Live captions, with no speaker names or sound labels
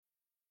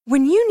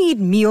When you need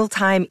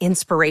mealtime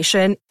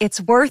inspiration,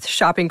 it's worth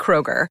shopping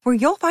Kroger, where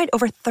you'll find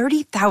over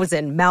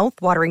 30,000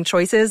 mouth-watering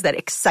choices that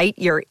excite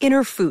your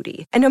inner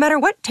foodie. And no matter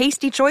what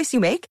tasty choice you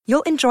make,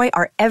 you'll enjoy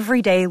our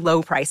everyday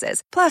low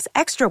prices, plus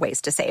extra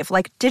ways to save,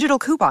 like digital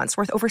coupons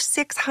worth over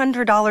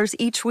 $600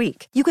 each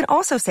week. You can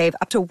also save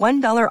up to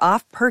 $1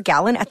 off per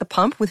gallon at the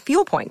pump with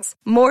fuel points.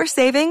 More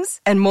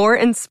savings and more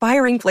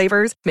inspiring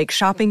flavors make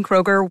shopping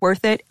Kroger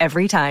worth it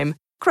every time.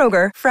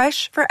 Kroger,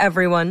 fresh for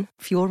everyone.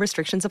 Fuel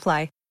restrictions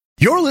apply.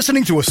 You're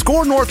listening to a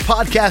Score North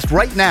podcast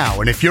right now,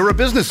 and if you're a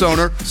business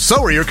owner, so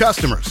are your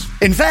customers.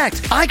 In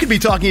fact, I could be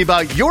talking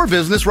about your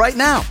business right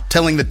now,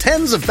 telling the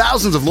tens of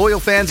thousands of loyal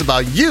fans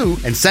about you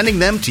and sending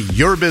them to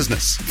your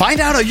business. Find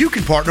out how you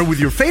can partner with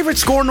your favorite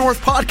Score North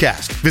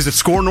podcast. Visit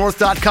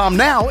scorenorth.com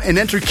now and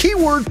enter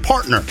keyword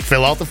partner.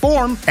 Fill out the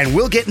form, and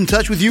we'll get in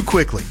touch with you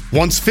quickly.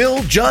 Once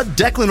Phil, Judd,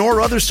 Declan, or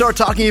others start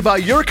talking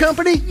about your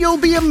company, you'll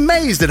be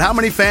amazed at how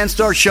many fans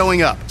start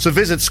showing up. So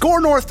visit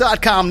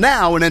scorenorth.com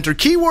now and enter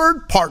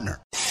keyword partner.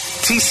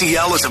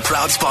 TCL is a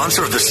proud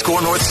sponsor of the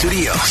Score North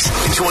Studios.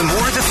 Enjoy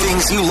more of the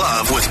things you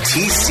love with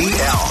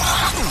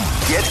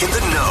TCL. Get in the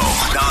know.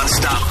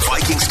 Non-stop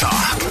Vikings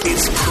talk.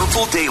 It's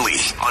Purple Daily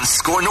on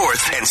Score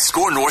North and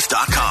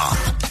scorenorth.com.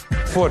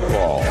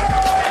 Football.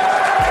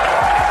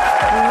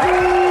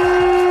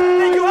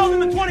 Hey, you held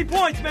him to 20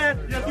 points, man.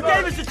 You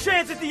gave us a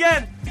chance at the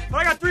end. But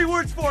I got 3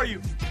 words for you.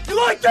 You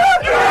like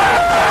that?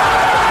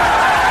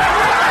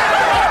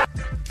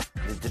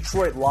 The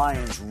Detroit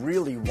Lions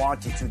really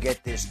wanted to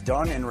get this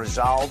done and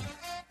resolved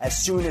as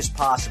soon as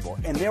possible.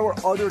 And there were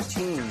other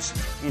teams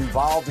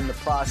involved in the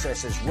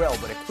process as well,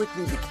 but it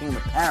quickly became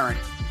apparent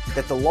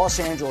that the Los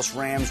Angeles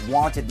Rams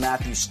wanted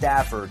Matthew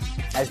Stafford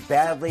as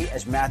badly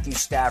as Matthew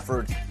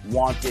Stafford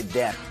wanted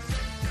them.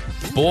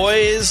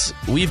 Boys,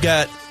 we've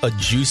got a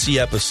juicy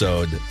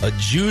episode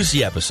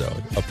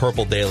of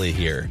Purple Daily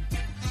here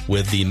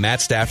with the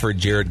Matt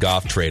Stafford-Jared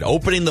Goff trade,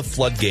 opening the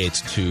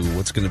floodgates to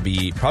what's going to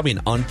be probably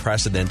an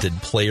unprecedented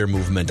player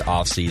movement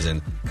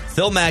offseason.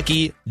 Phil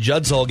Mackey,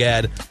 Judd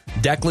Zulgad,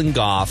 Declan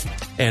Goff,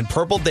 and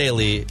Purple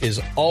Daily is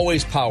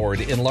always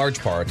powered in large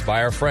part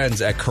by our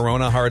friends at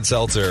Corona Hard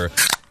Seltzer.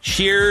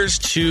 Cheers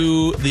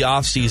to the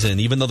offseason,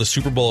 even though the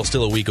Super Bowl is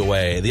still a week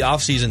away. The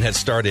offseason has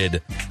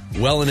started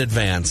well in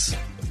advance.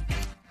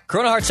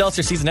 Corona Hard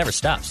Seltzer season never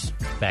stops,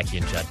 Mackey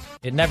and Judd.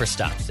 It never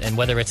stops. And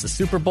whether it's the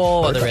Super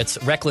Bowl, whether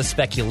it's reckless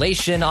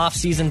speculation,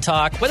 off-season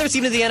talk, whether it's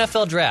even the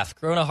NFL draft,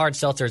 Corona Hard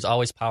Seltzer is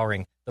always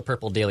powering the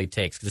Purple Daily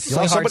Takes.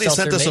 Somebody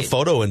sent us a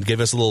photo and gave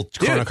us a little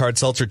Corona Hard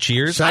Seltzer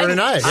cheers. Saturday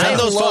night. Send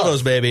those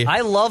photos, baby.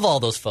 I love all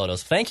those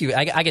photos. Thank you.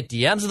 I get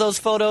DMs of those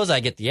photos. I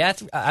get the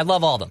ads. I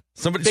love all of them.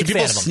 Some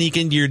people sneak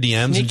into your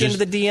DMs into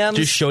the DMs.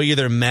 Just show you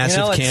their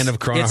massive can of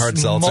Corona Hard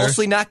Seltzer. It's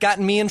mostly not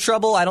gotten me in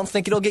trouble. I don't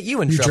think it'll get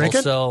you in trouble.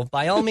 Drinking? So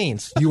by all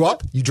means. You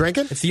up? You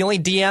drinking? It's the only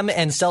DM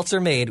and seltzer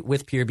made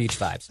with Pure Beach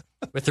vibes.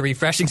 With the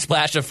refreshing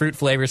splash of fruit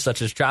flavors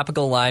such as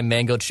tropical lime,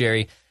 mango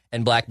cherry,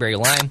 and blackberry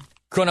lime.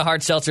 Corona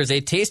Hard Seltzer is a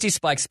tasty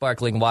spiked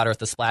sparkling water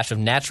with a splash of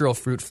natural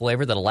fruit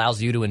flavor that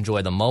allows you to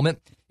enjoy the moment.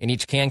 In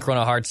each can,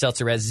 Corona Hard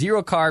Seltzer has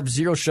 0 carbs,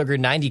 0 sugar,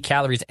 90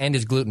 calories, and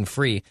is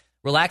gluten-free.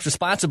 Relax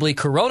responsibly.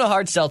 Corona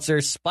Hard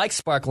Seltzer, spiked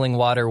sparkling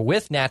water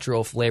with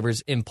natural flavors,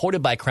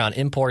 imported by Crown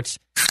Imports,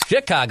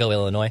 Chicago,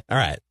 Illinois. All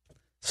right.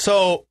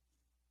 So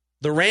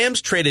the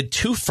Rams traded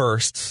 2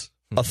 firsts,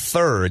 a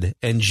third,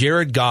 and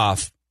Jared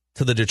Goff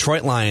to the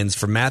Detroit Lions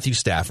for Matthew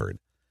Stafford.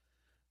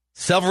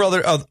 Several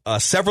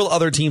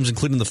other teams,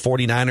 including the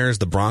 49ers,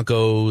 the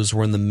Broncos,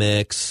 were in the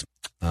mix.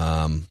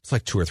 It's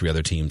like 2 or 3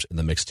 other teams in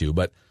the mix, too.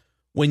 But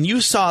when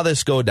you saw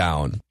this go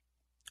down,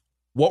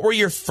 what were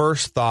your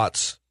first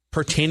thoughts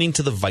pertaining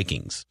to the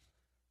Vikings?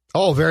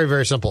 Oh, very,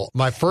 very simple.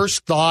 My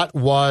first thought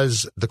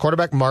was the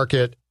quarterback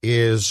market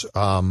is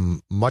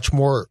much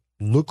more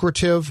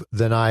lucrative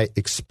than I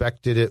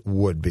expected it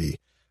would be.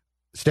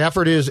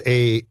 Stafford is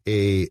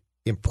a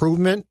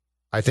improvement.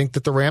 I think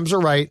that the Rams are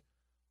right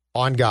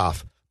on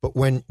Goff. But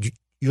when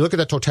you look at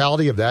the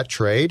totality of that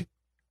trade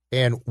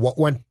and what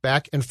went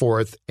back and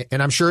forth,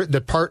 and I'm sure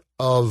that part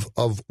of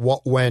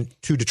what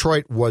went to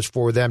Detroit was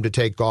for them to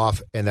take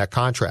Goff and that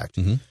contract.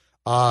 Mm-hmm.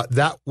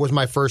 That was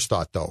my first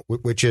thought, though,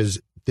 which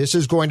is this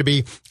is going to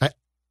be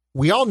 –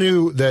 we all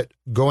knew that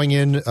going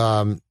in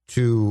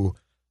to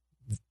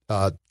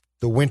the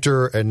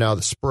winter and now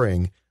the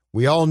spring,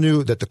 we all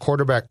knew that the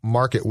quarterback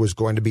market was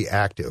going to be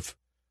active.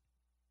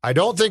 I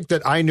don't think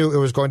that I knew it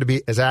was going to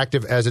be as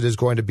active as it is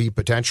going to be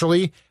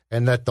potentially,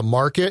 and that the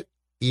market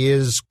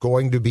is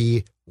going to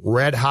be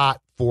red hot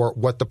for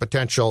what the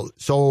potential.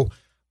 So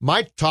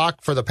my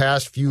talk for the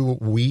past few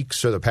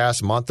weeks or the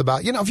past month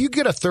about, if you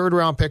get a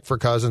 3rd-round pick for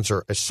Cousins or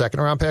a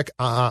 2nd-round pick,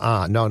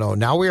 no.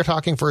 Now we are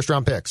talking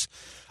 1st-round picks.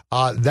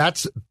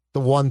 That's the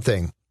one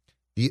thing.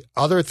 The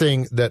other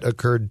thing that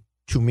occurred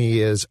to me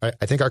is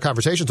I think our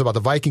conversations about the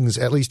Vikings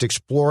at least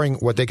exploring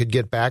what they could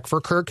get back for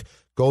Kirk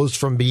goes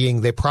from being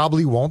they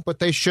probably won't, but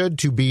they should,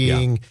 to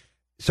being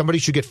somebody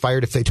should get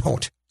fired if they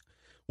don't.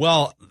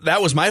 Well,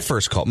 that was my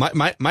first call.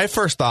 My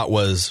first thought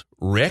was,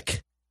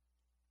 Rick,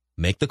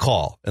 make the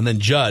call. And then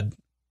Judd,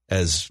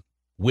 as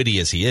witty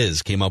as he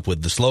is, came up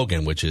with the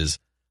slogan, which is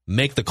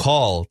make the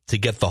call to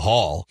get the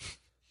haul.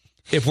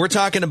 If we're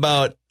talking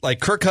about like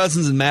Kirk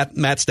Cousins and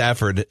Matt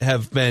Stafford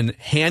have been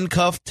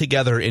handcuffed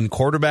together in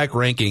quarterback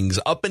rankings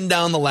up and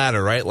down the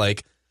ladder, right?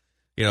 Like,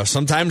 you know,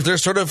 sometimes they're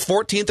sort of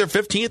 14th or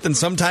 15th, and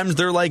sometimes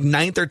they're like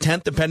 9th or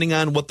 10th, depending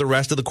on what the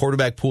rest of the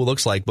quarterback pool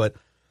looks like. But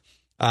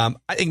I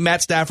think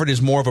Matt Stafford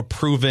is more of a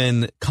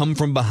proven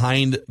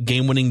come-from-behind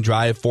game-winning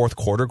drive fourth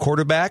quarter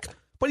quarterback,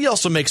 but he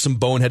also makes some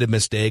boneheaded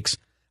mistakes.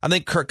 I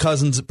think Kirk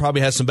Cousins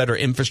probably has some better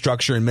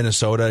infrastructure in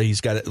Minnesota.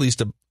 He's got at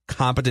least a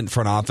competent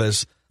front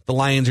office. The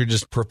Lions are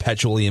just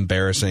perpetually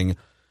embarrassing.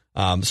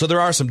 So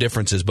there are some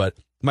differences, but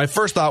my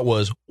first thought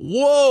was,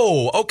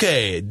 whoa,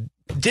 okay.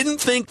 Didn't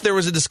think there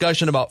was a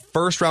discussion about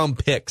first-round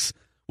picks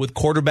with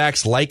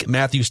quarterbacks like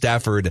Matthew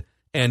Stafford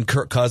and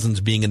Kirk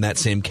Cousins being in that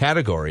same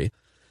category.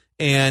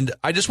 And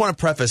I just want to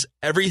preface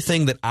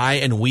everything that I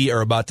and we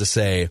are about to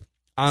say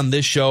on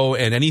this show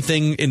and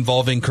anything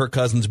involving Kirk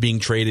Cousins being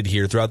traded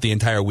here throughout the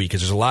entire week, because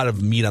there's a lot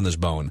of meat on this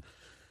bone.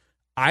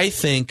 I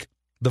think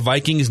the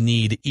Vikings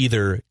need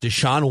either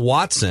Deshaun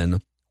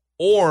Watson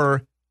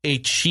or a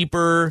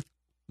cheaper,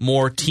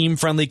 more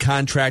team-friendly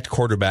contract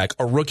quarterback,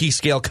 a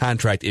rookie-scale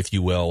contract, if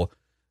you will,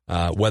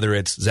 whether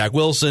it's Zach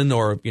Wilson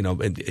or, you know,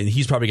 and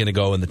he's probably going to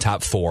go in the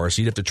top 4,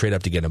 so you'd have to trade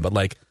up to get him. But,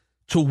 like,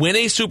 to win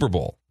a Super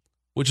Bowl,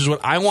 which is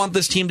what I want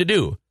this team to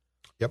do,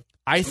 yep,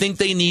 I think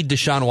they need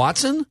Deshaun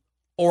Watson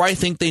or I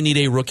think they need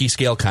a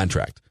rookie-scale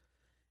contract.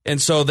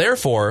 And so,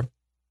 therefore,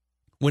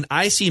 when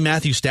I see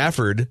Matthew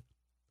Stafford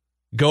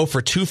go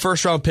for 2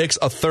 first-round picks,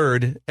 a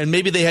third, and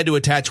maybe they had to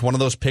attach one of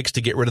those picks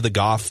to get rid of the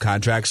Goff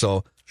contract,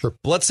 so sure,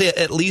 let's say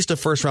at least a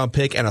first-round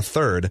pick and a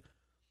third,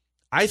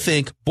 I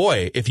think,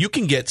 boy, if you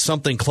can get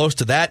something close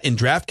to that in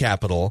draft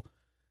capital,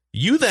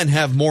 you then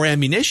have more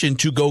ammunition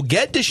to go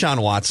get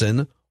Deshaun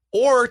Watson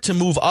or to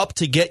move up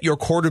to get your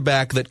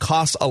quarterback that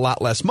costs a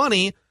lot less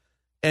money.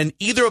 And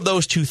either of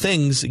those two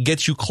things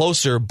gets you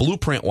closer,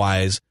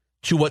 blueprint-wise,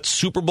 to what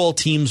Super Bowl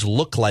teams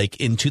look like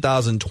in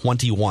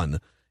 2021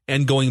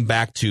 and going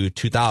back to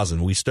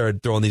 2000. We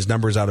started throwing these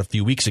numbers out a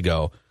few weeks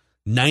ago.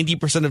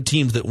 90% of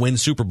teams that win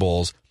Super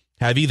Bowls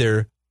have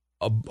either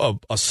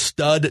a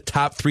stud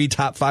top 3,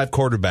 top 5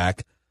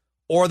 quarterback,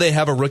 or they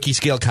have a rookie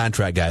scale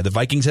contract guy. The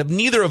Vikings have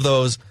neither of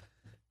those.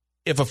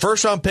 If a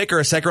first round pick or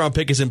a second round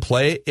pick is in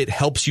play, it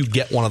helps you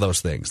get one of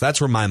those things.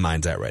 That's where my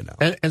mind's at right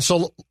now. And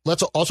so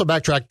let's also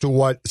backtrack to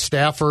what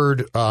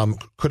Stafford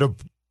could have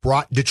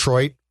brought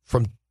Detroit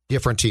from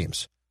different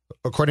teams.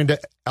 According to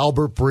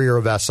Albert Breer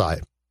of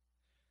SI,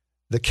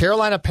 the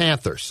Carolina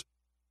Panthers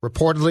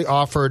reportedly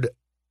offered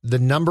the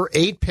number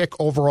 8 pick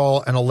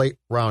overall and a late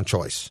round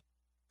choice.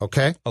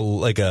 Okay,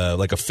 like a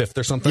 5th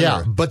or something.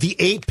 Yeah, or? but the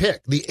 8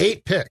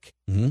 pick,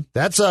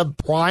 that's a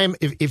prime.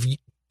 If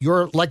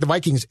you're like the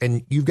Vikings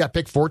and you've got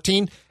pick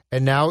 14,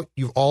 and now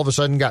you've all of a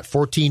sudden got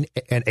 14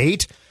 and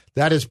 8,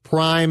 that is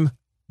prime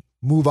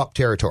move up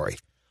territory.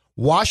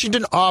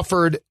 Washington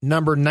offered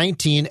number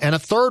 19 and a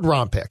 3rd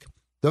round pick.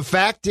 The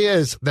fact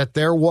is that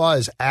there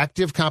was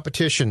active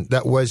competition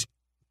that was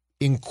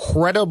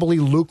incredibly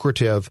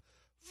lucrative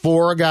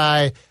for a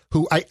guy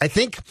who I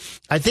think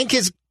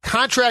his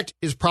contract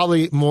is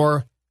probably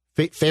more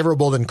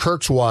favorable than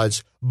Kirk's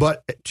was,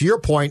 but to your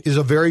point, is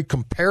a very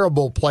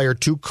comparable player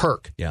to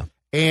Kirk. Yeah.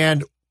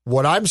 And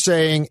what I'm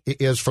saying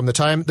is from the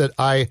time that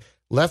I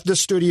left the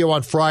studio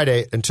on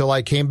Friday until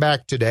I came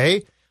back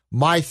today,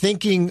 my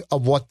thinking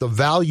of what the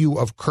value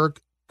of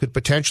Kirk could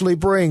potentially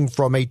bring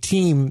from a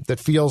team that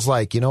feels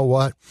like, you know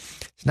what,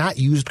 it's not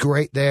used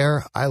great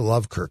there. I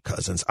love Kirk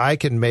Cousins. I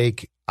can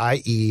make,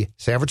 i.e.,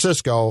 San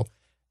Francisco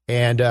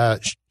and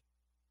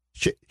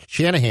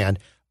Shanahan,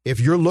 if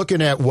you're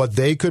looking at what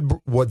they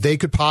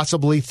could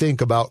possibly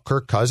think about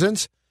Kirk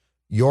Cousins,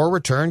 your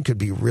return could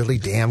be really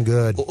damn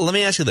good. Well, let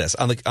me ask you this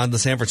on the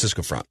San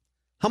Francisco front: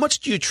 how much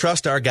do you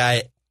trust our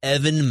guy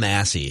Evan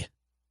Massey?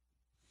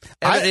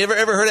 Ever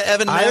heard of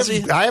Evan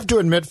Massey? I have to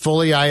admit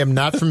fully, I am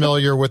not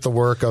familiar with the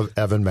work of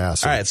Evan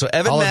Massey. All right, so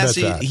Evan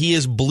Massey, he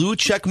is blue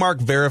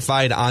checkmark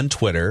verified on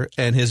Twitter,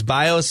 and his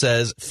bio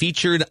says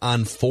featured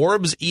on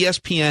Forbes,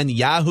 ESPN,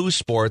 Yahoo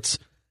Sports,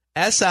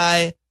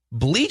 SI,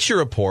 Bleacher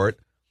Report,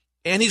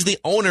 and he's the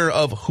owner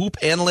of Hoop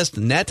Analyst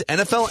Net,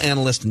 NFL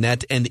Analyst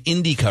Net, and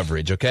Indie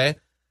Coverage, okay?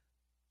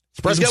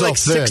 He's got like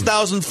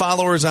 6,000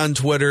 followers on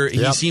Twitter.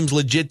 He seems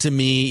legit to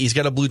me. He's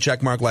got a blue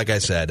check mark, like I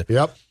said.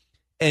 Yep.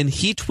 And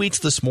he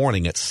tweets this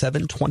morning at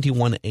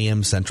 7:21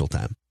 a.m. Central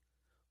Time.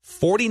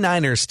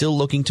 49ers still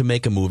looking to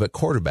make a move at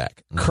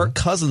quarterback. Mm-hmm. Kirk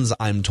Cousins,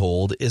 I'm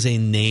told, is a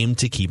name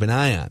to keep an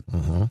eye on.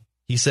 Mm-hmm.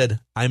 He said,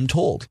 I'm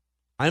told.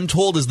 I'm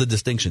told is the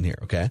distinction here,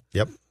 okay?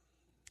 Yep.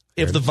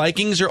 If the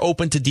Vikings are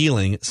open to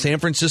dealing, San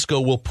Francisco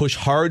will push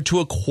hard to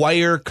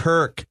acquire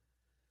Kirk.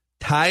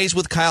 Ties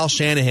with Kyle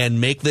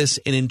Shanahan make this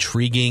an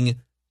intriguing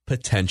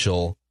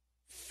potential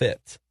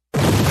fit.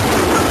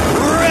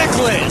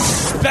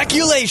 Reckless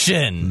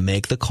speculation.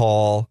 Make the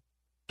call,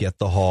 get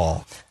the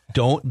haul.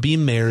 Don't be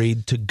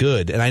married to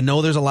good. And I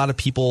know there's a lot of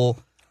people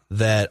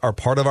that are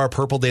part of our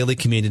Purple Daily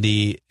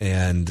community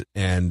and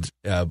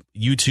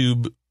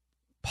YouTube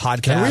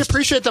podcast. And we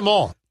appreciate them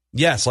all.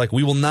 Yes, like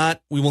we will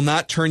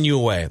not turn you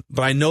away.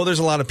 But I know there's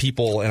a lot of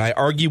people, and I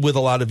argue with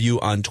a lot of you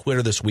on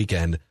Twitter this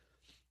weekend,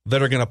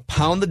 that are going to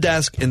pound the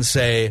desk and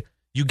say,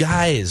 you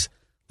guys,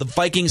 the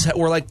Vikings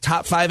were like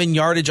top 5 in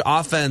yardage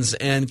offense,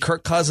 and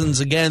Kirk Cousins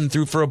again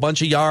threw for a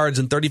bunch of yards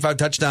and 35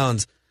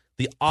 touchdowns.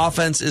 The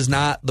offense is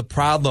not the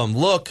problem.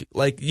 Look,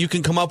 like you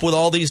can come up with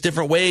all these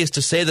different ways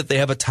to say that they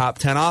have a top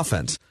 10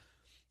 offense.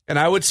 And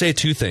I would say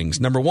 2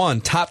 things. Number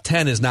one, top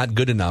 10 is not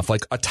good enough.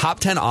 Like a top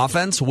 10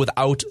 offense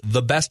without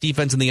the best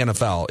defense in the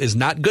NFL is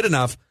not good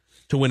enough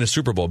to win a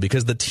Super Bowl,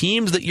 because the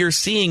teams that you're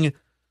seeing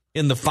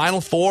in the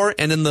Final Four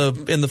and in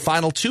the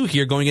Final 2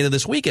 here going into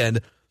this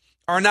weekend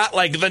are not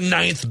like the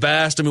 9th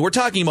best. I mean, we're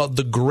talking about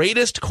the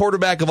greatest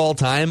quarterback of all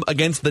time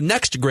against the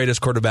next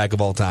greatest quarterback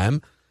of all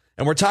time.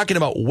 And we're talking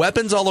about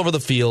weapons all over the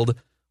field,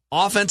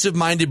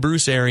 offensive-minded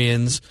Bruce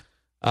Arians,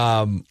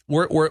 and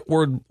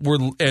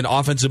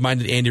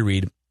offensive-minded Andy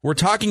Reid. We're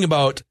talking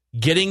about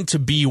getting to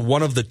be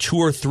one of the 2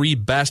 or 3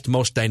 best,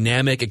 most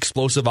dynamic,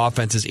 explosive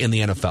offenses in the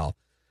NFL.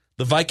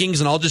 The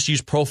Vikings, and I'll just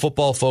use Pro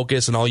Football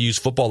Focus and I'll use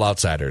Football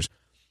Outsiders.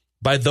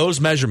 By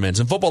those measurements,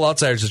 and Football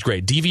Outsiders is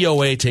great,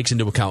 DVOA takes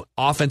into account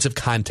offensive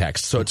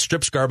context, so it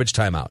strips garbage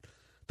time out.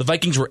 The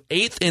Vikings were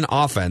 8th in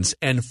offense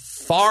and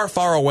far,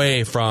 far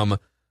away from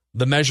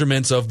the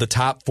measurements of the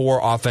top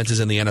 4 offenses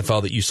in the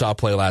NFL that you saw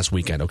play last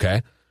weekend,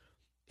 okay?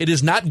 It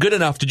is not good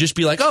enough to just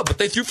be like, oh, but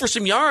they threw for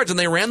some yards and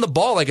they ran the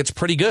ball like it's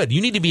pretty good.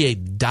 You need to be a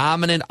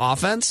dominant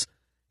offense,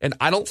 and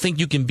I don't think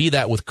you can be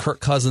that with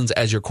Kirk Cousins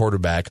as your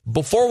quarterback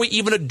before we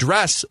even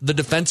address the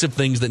defensive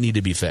things that need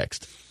to be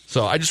fixed.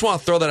 So I just want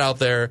to throw that out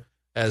there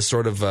as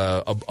sort of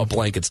a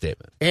blanket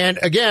statement. And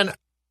again,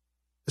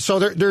 so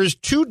there's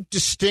 2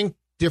 distinct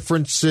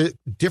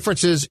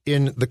differences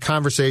in the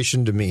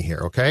conversation to me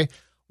here, okay?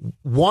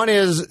 One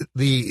is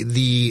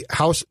the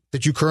house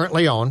that you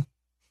currently own,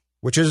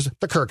 which is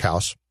the Kirk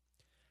house.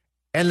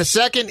 And the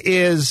second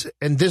is,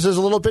 and this is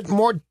a little bit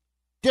more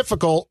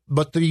difficult,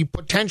 but the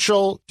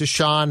potential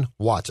Deshaun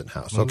Watson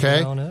house,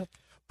 okay?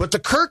 But the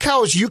Kirk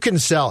house you can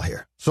sell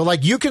here. So,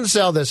 like, you can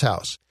sell this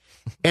house.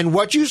 And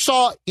what you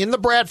saw in the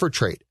Bradford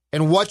trade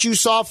and what you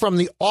saw from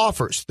the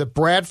offers that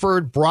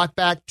Bradford brought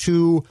back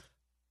to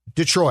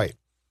Detroit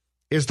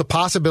is the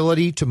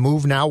possibility to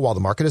move now while the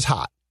market is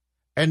hot.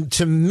 And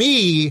to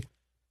me,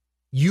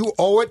 you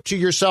owe it to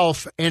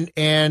yourself.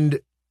 And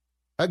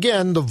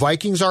again, the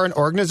Vikings are an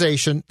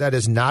organization that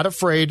is not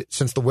afraid,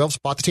 since the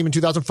Wilfs bought the team in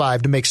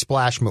 2005, to make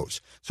splash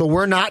moves. So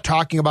we're not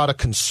talking about a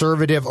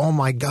conservative, oh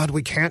my God,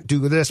 we can't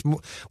do this.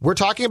 We're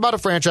talking about a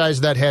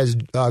franchise that has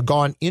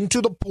gone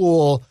into the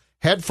pool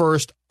head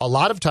first a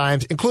lot of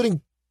times,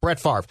 including Brett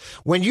Favre.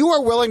 When you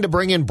are willing to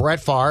bring in Brett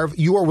Favre,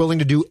 you are willing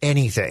to do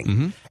anything.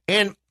 Mm-hmm.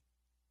 And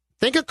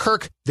think of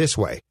Kirk this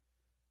way.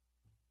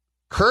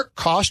 Kirk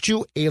cost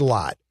you a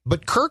lot,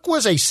 but Kirk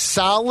was a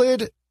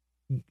solid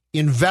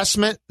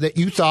investment that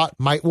you thought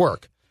might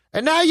work.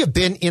 And now you've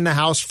been in the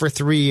house for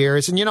 3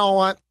 years, and you know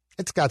what?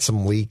 It's got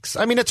some leaks.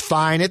 I mean, it's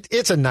fine.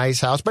 It's a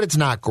nice house, but it's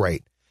not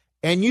great.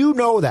 And you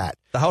know that.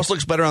 The house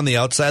looks better on the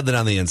outside than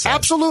on the inside.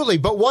 Absolutely.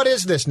 But what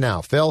is this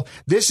now, Phil?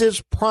 This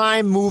is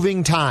prime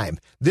moving time.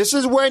 This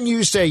is when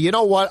you say, you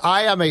know what?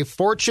 I am a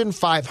Fortune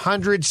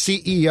 500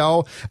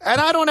 CEO,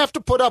 and I don't have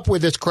to put up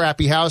with this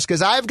crappy house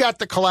because I've got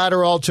the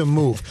collateral to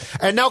move.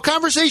 And now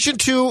conversation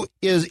 2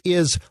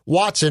 is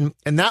Watson,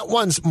 and that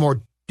one's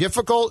more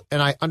difficult,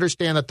 and I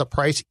understand that the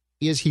price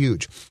is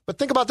huge. But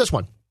think about this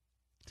one.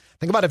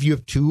 Think about if you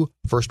have 2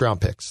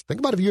 first-round picks. Think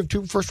about if you have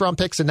 2 first-round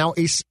picks and now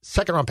a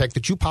second-round pick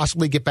that you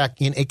possibly get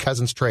back in a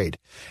Cousins trade.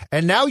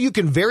 And now you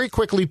can very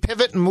quickly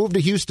pivot and move to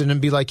Houston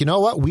and be like, you know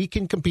what? We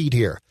can compete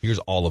here. Here's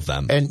all of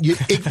them. And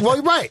well,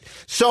 right.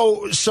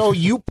 So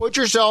you put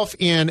yourself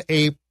in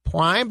a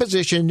prime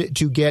position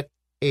to get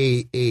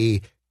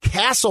a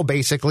castle,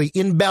 basically,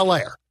 in Bel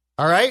Air.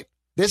 All right?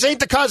 This ain't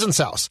the Cousins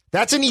house.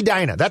 That's in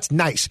Edina. That's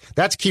nice.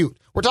 That's cute.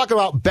 We're talking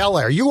about Bel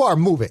Air. You are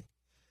moving.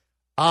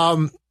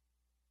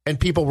 And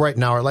people right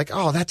now are like,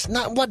 oh, that's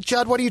not what,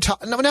 Judd, what are you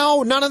talking?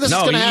 No, none of this is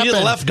going to happen. You need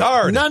a left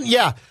guard. None,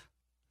 yeah.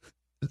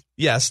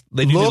 Yes,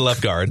 they do need a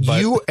left guard. But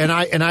you and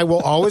I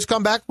will always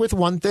come back with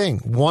one thing,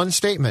 one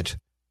statement.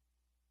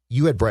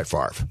 You had Brett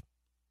Favre.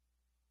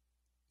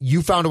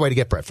 You found a way to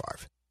get Brett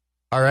Favre.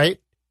 All right?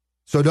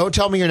 So don't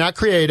tell me you're not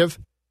creative.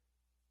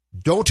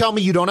 Don't tell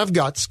me you don't have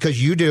guts,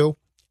 because you do.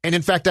 And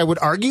in fact, I would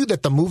argue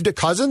that the move to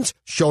Cousins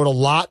showed a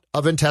lot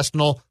of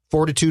intestinal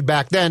fortitude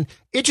back then.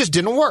 It just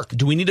didn't work.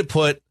 Do we need to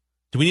put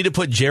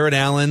Jared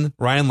Allen,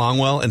 Ryan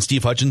Longwell, and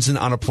Steve Hutchinson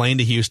on a plane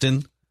to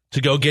Houston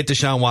to go get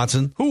Deshaun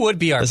Watson? Who would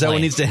be our plane? Is that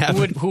what needs to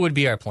happen? Who would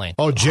be our plane?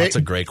 That's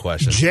a great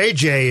question.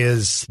 JJ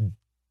is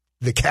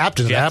the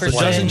captain of that plane.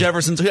 Justin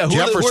Jefferson. Yeah, who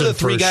are the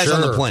 3 guys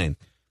on the plane?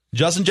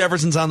 Justin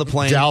Jefferson's on the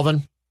plane.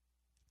 Dalvin.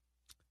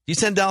 You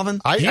send Dalvin?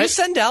 You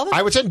send Dalvin?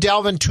 I would send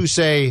Dalvin to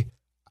say,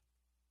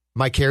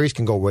 my carries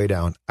can go way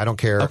down. I don't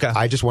care. Okay.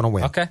 I just want to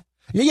win. Okay.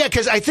 Yeah,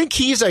 because I think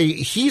he's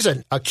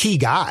a key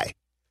guy.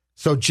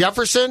 So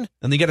Jefferson,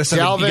 and you got to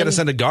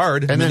send a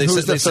guard, and then they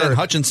who's the send third?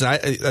 Hutchinson.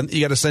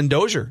 You got to send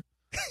Dozier.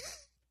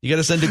 You got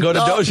to send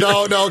Dakota Dozier.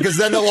 No, because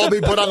then they'll all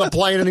be put on the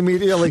plane and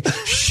immediately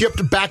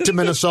shipped back to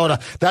Minnesota.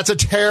 That's a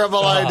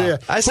terrible idea.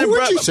 I said Who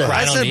would you say?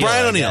 I said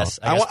Brian O'Neill.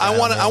 I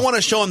I want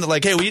to show him that,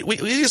 like, hey, we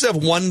just have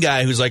one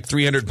guy who's like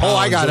 300 pounds. Oh,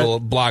 I got that'll it.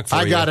 block for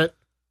you. I got it.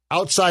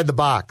 Outside the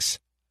box,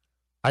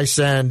 I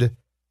send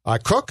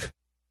Cook,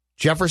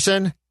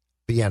 Jefferson,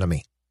 the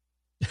enemy.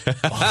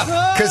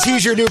 Because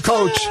he's your new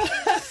coach.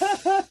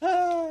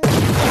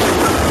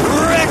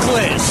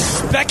 Reckless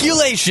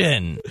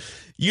speculation.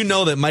 You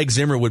know that Mike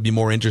Zimmer would be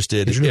more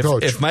interested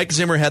if Mike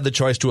Zimmer had the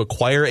choice to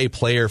acquire a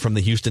player from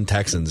the Houston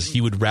Texans. He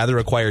would rather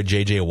acquire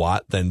J.J.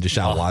 Watt than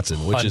Deshaun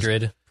Watson, which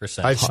 100%.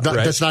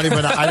 That's not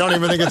even. I don't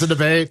even think it's a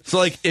debate. So,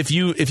 like, if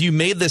you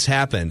made this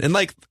happen, and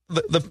like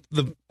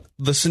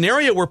the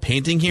scenario we're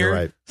painting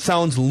here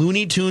sounds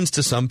Looney Tunes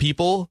to some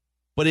people,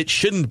 but it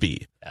shouldn't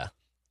be. Yeah.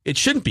 It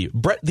shouldn't be.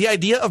 The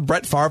idea of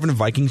Brett Favre in a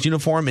Vikings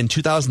uniform in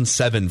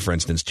 2007, for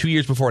instance, 2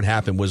 years before it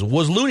happened, was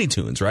Looney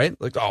Tunes, right?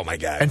 Like, oh my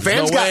God. And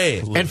fans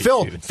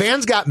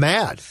fans got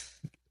mad.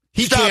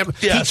 He can't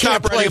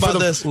play for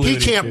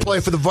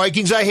the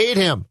Vikings. I hate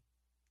him.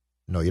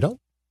 No, you don't.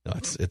 No,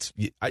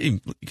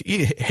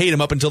 you hate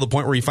him up until the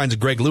point where he finds a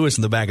Greg Lewis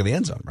in the back of the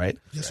end zone, right?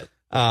 Yes.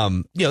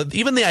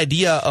 Even the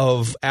idea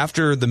of,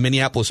 after the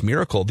Minneapolis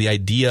Miracle, the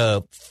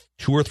idea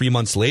 2 or 3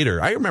 months later,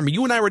 I remember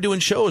you and I were doing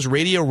shows,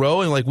 Radio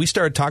Row, and like we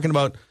started talking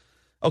about,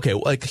 okay,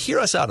 like, hear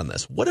us out on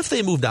this. What if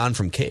they moved on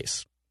from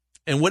Case?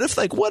 And what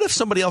if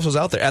somebody else was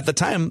out there? At the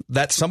time,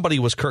 that somebody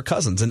was Kirk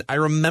Cousins. And I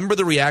remember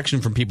the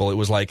reaction from people. It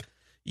was like,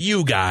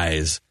 you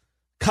guys,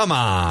 come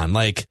on.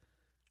 Like,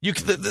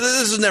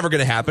 this is never going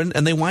to happen.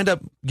 And they wind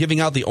up giving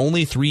out the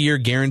only 3-year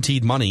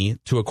guaranteed money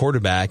to a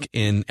quarterback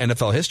in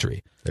NFL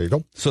history. There you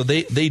go. So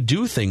they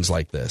do things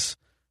like this.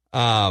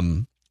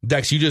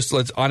 Dex,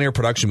 let's on-air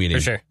production meeting.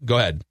 For sure. Go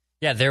ahead.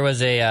 Yeah, there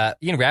was Ian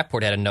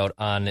Rappaport had a note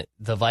on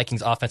the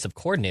Vikings offensive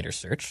coordinator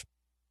search.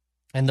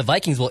 And the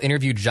Vikings will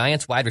interview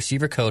Giants wide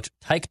receiver coach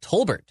Tyke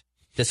Tolbert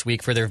this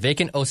week for their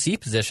vacant OC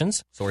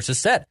positions, sources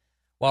said.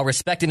 While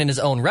respected in his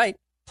own right,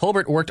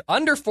 Tolbert worked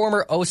under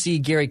former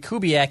OC Gary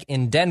Kubiak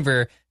in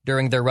Denver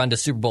during their run to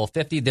Super Bowl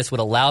 50. This would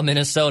allow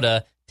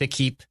Minnesota to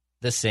keep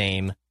the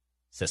same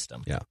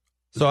system. Yeah.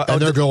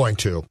 And they're going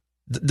to.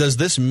 Does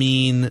this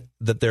mean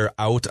that they're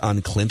out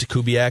on Clint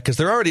Kubiak? Because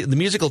the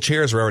musical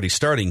chairs are already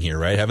starting here,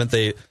 right? Haven't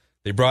they?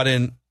 They brought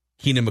in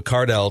Keenan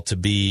McCardell to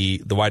be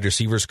the wide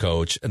receivers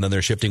coach, and then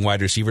they're shifting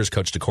wide receivers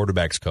coach to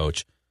quarterbacks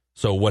coach.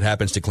 So what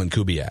happens to Clint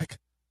Kubiak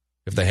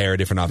if they hire a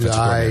different offensive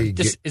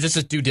coordinator? Is this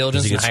a due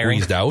diligence in hiring?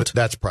 Squeezed out?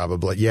 That's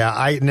probably. Yeah,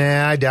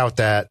 I doubt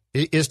that.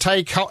 Is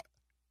Tyke, how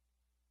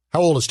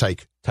old is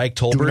Tyke? Tyke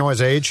Tolbert? Do we know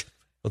his age?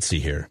 Let's see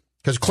here.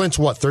 Because Clint's,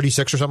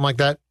 36 or something like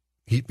that?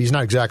 He's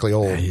not exactly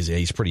old. Yeah,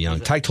 he's pretty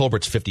young. Tyke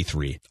Tolbert's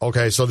 53.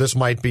 Okay, so this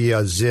might be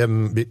a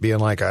Zim being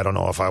like, I don't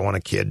know if I want a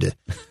kid.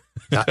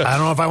 I don't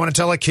know if I want to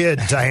tell a kid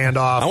to hand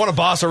off. I want to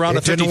boss around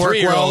a 53-year-old guy. It didn't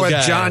work well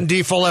with John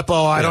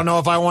DeFilippo. I don't know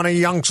if I want a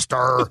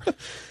youngster.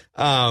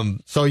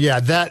 So,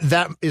 yeah,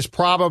 that is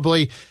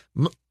probably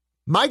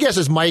 – my guess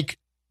is Mike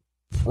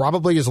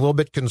probably is a little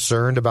bit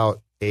concerned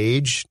about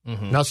age.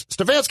 Mm-hmm. Now,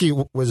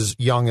 Stefanski was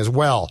young as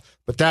well,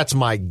 but that's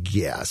my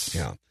guess.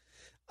 Yeah.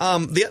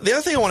 The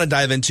other thing I want to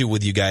dive into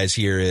with you guys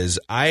here is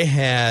I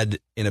had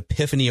an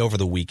epiphany over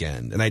the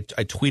weekend, and I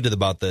tweeted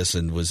about this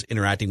and was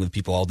interacting with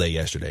people all day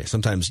yesterday,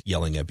 sometimes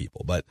yelling at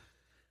people. But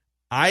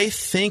I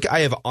think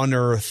I have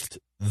unearthed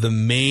the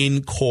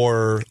main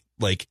core,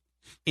 like,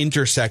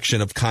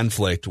 intersection of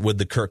conflict with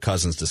the Kirk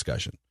Cousins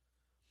discussion,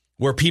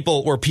 where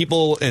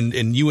people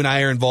and you and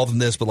I are involved in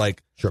this, but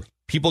like, sure,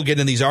 people get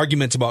in these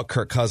arguments about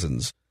Kirk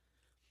Cousins,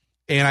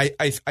 and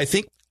I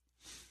think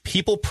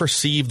people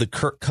perceive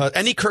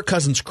any Kirk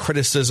Cousins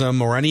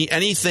criticism or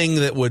anything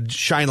that would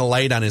shine a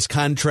light on his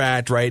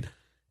contract, right?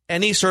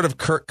 Any sort of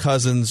Kirk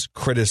Cousins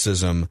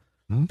criticism,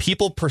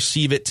 people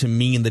perceive it to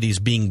mean that he's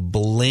being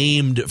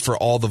blamed for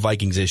all the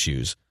Vikings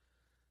issues.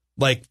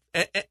 Like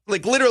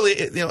literally,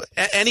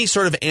 any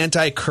sort of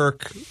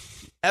anti-Kirk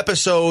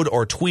episode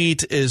or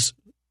tweet is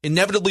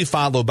inevitably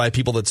followed by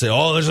people that say,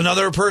 "Oh, there's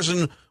another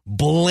person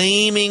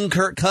blaming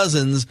Kirk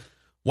Cousins.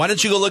 Why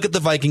don't you go look at the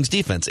Vikings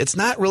defense?" It's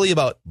not really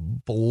about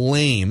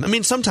blame. I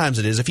mean, sometimes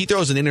it is. If he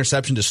throws an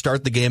interception to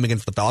start the game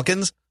against the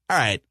Falcons, all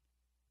right,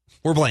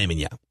 we're blaming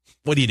you.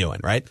 What are you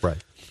doing, right? Right.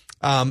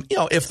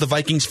 If the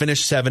Vikings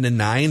finish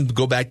 7-9,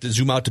 go back to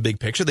zoom out to big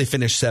picture. They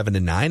finish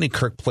 7-9, and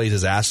Kirk plays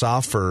his ass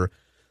off for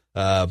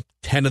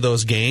 10 of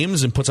those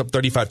games and puts up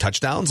 35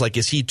 touchdowns. Like,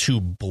 is he to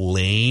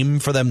blame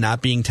for them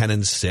not being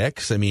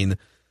 10-6? I mean,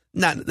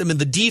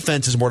 the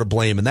defense is more to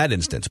blame in that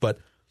instance, but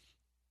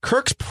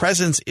Kirk's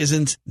presence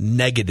isn't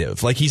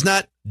negative. Like, he's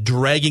not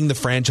dragging the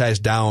franchise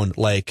down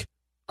like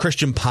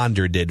Christian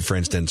Ponder did, for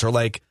instance, or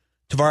like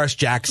Tavares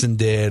Jackson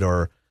did,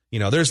 or,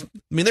 there's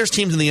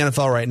teams in the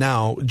NFL right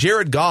now.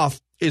 Jared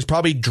Goff is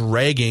probably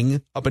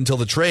dragging, up until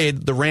the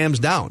trade, the Rams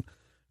down.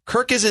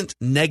 Kirk isn't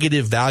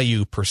negative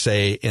value per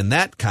se in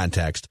that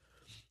context,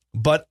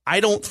 but I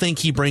don't think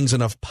he brings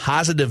enough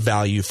positive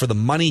value for the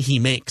money he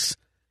makes.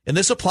 And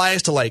this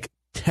applies to like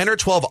 10 or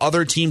 12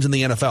 other teams in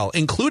the NFL,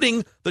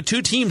 including the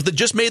two teams that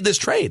just made this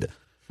trade.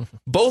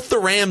 Both the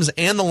Rams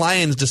and the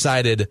Lions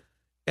decided,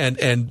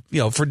 and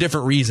for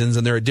different reasons,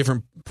 and they're at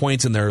different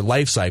points in their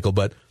life cycle,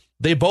 but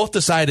they both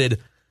decided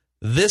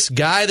this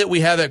guy that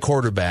we have at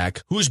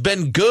quarterback, who's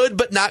been good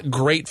but not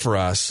great for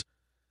us,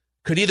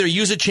 could either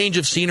use a change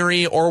of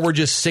scenery or we're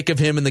just sick of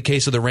him in the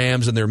case of the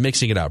Rams and they're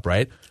mixing it up,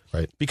 right?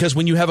 Right. Because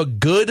when you have a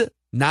good,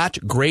 not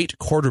great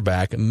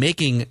quarterback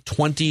making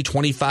 $20,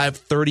 $25,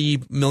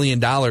 $30 million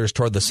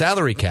toward the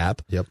salary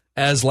cap,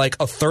 as like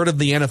a third of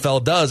the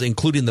NFL does,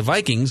 including the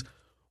Vikings,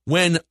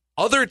 when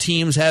other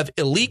teams have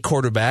elite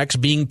quarterbacks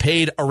being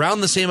paid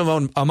around the same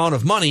amount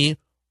of money,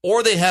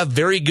 or they have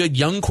very good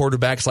young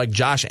quarterbacks like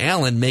Josh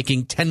Allen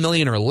making $10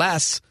 million or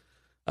less,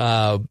 for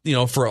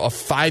a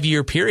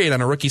 5-year period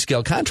on a rookie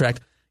scale contract,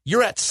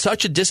 you're at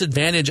such a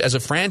disadvantage as a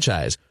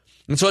franchise.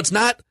 And so it's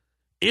not,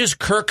 is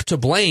Kirk to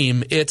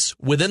blame? It's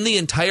within the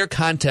entire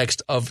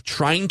context of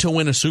trying to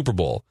win a Super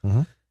Bowl.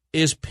 Mm-hmm.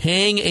 Is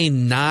paying a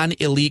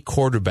non-elite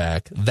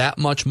quarterback that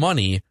much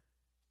money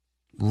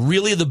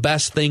really the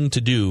best thing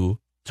to do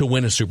to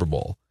win a Super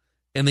Bowl?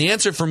 And the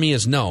answer for me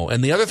is no.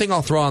 And the other thing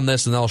I'll throw on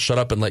this, and then I'll shut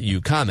up and let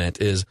you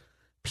comment, is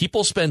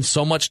people spend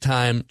so much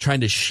time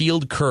trying to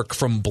shield Kirk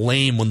from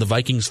blame when the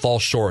Vikings fall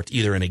short,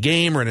 either in a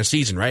game or in a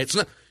season, right?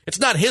 It's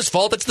not his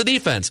fault, it's the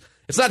defense.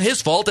 It's not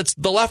his fault, it's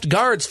the left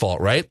guard's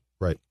fault, right?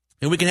 Right.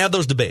 And we can have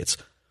those debates.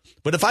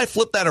 But if I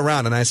flip that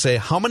around and I say,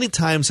 how many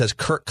times has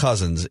Kirk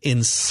Cousins,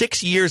 in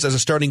 6 years as a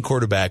starting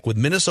quarterback with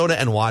Minnesota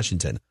and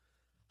Washington,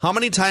 how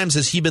many times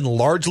has he been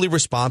largely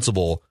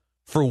responsible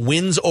for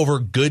wins over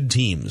good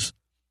teams?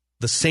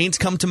 The Saints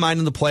come to mind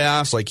in the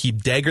playoffs, like he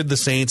daggered the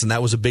Saints, and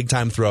that was a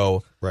big-time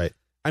throw. Right.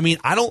 I mean,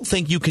 I don't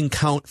think you can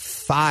count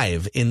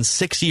 5 in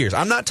 6 years.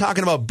 I'm not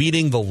talking about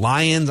beating the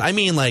Lions. I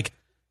mean, like,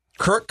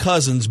 Kirk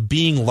Cousins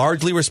being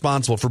largely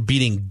responsible for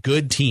beating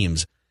good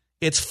teams.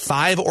 It's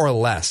 5 or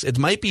less. It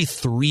might be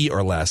 3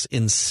 or less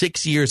in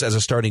 6 years as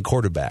a starting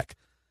quarterback.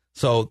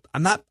 So I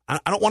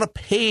don't want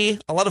to pay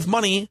a lot of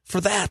money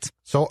for that.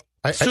 So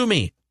sue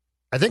me.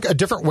 I think a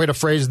different way to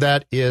phrase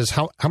that is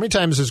how many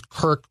times has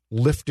Kirk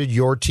lifted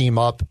your team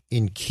up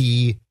in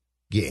key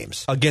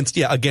games against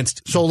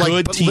so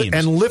good teams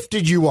and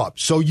lifted you up?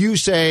 So you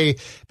say,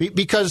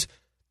 because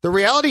the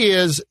reality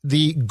is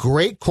the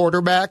great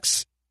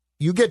quarterbacks,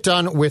 you get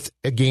done with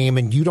a game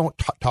and you don't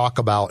talk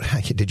about,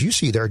 did you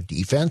see their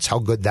defense, how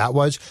good that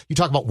was? You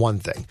talk about one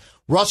thing.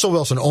 Russell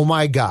Wilson, oh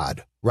my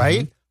God,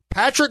 right? Mm-hmm.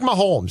 Patrick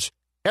Mahomes,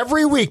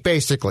 every week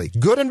basically,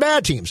 good and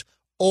bad teams,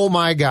 oh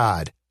my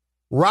God.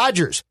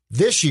 Rodgers,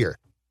 this year,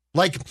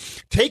 like,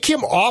 take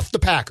him off the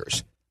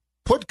Packers,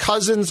 put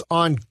Cousins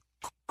on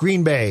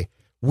Green Bay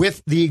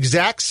with the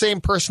exact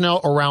same personnel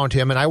around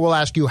him, and I will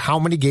ask you, how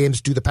many games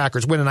do the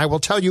Packers win? And I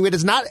will tell you, it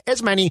is not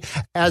as many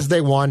as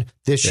they won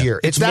this year.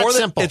 It's that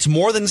simple. It's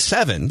more than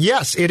 7.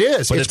 Yes, it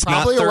is. But it's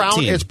probably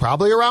around. It's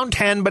probably around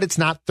 10, but it's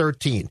not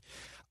 13.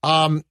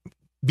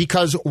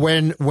 Because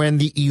when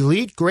the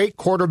elite great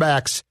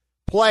quarterbacks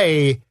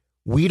play,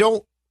 we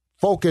don't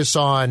focus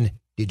on,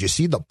 did you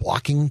see the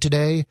blocking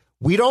today?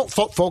 We don't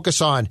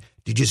focus on,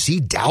 did you see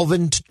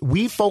Dalvin?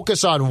 We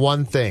focus on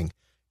one thing.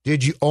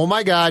 Oh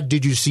my God,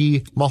 did you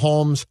see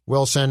Mahomes,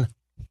 Wilson,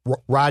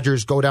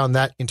 Rodgers, go down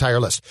that entire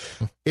list?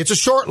 It's a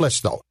short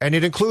list, though, and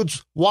it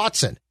includes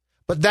Watson.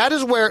 But that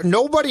is where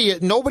nobody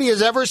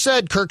has ever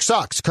said Kirk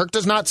sucks. Kirk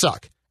does not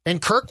suck.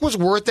 And Kirk was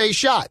worth a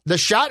shot. The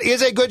shot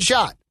is a good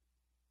shot.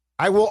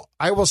 I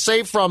will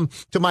say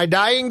to my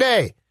dying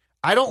day,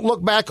 I don't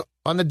look back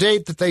on the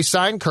date that they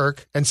signed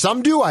Kirk, and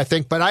some do, I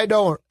think, but I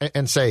don't,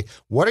 and say,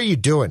 what are you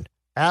doing?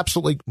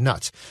 Absolutely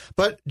nuts.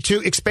 But to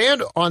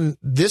expand on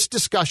this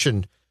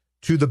discussion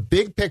to the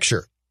big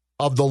picture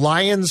of the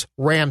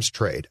Lions-Rams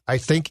trade, I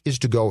think is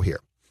to go here.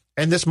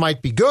 And this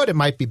might be good, it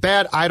might be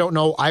bad, I don't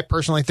know. I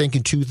personally think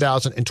in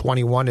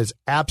 2021 is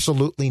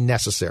absolutely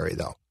necessary,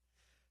 though.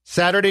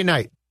 Saturday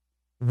night,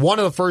 one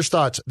of the first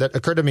thoughts that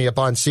occurred to me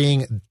upon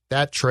seeing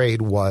that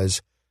trade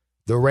was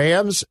the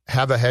Rams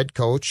have a head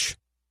coach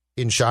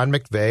in Sean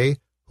McVay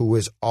who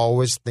is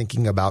always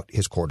thinking about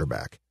his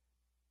quarterback.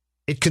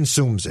 It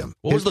consumes him.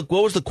 What was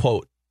the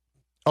quote?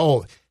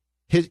 Oh,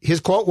 his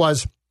quote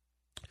was,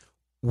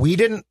 we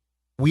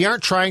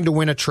aren't trying to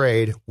win a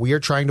trade. We are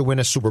trying to win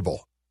a Super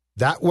Bowl.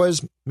 That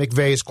was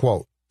McVay's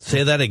quote.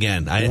 Say that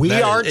again.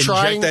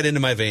 Inject that into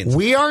my veins.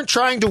 We aren't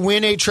trying to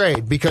win a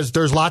trade because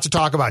there's lots of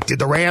talk about, did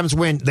the Rams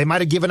win? They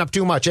might have given up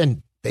too much.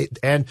 And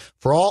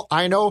for all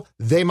I know,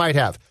 they might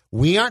have.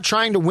 We aren't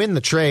trying to win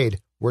the trade.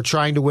 We're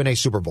trying to win a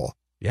Super Bowl.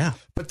 Yeah.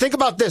 But think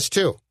about this,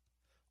 too.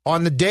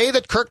 On the day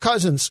that Kirk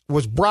Cousins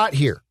was brought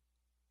here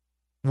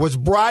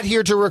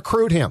to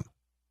recruit him,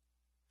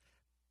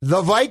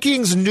 the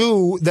Vikings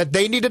knew that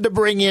they needed to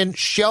bring in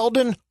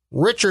Sheldon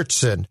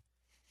Richardson,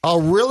 a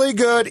really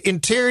good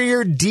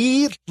interior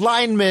D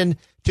lineman,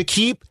 to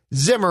keep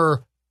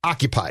Zimmer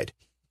occupied.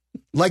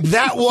 Like,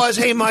 that was,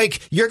 hey,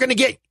 Mike, you're going to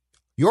get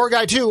your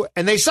guy too.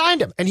 And they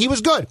signed him, and he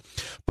was good.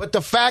 But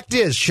the fact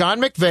is, Sean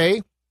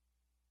McVay,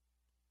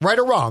 right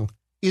or wrong,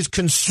 is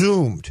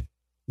consumed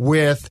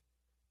with,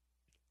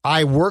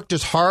 I worked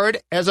as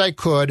hard as I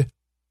could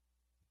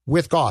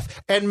with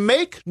Goff. And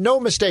make no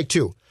mistake,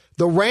 too,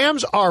 The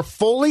Rams are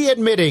fully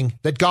admitting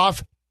that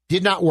Goff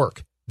did not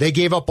work. They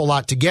gave up a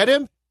lot to get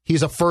him.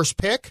 He's a first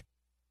pick.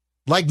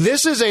 Like,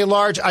 this is a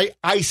large,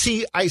 I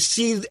see,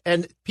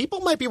 and people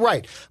might be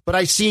right, but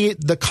I see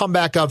the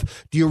comeback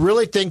of, do you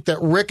really think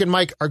that Rick and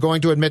Mike are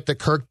going to admit that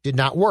Kirk did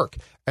not work?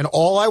 And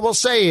all I will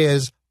say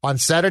is, on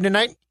Saturday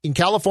night in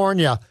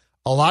California,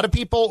 a lot of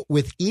people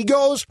with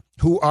egos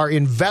who are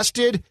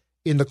invested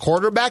in the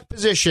quarterback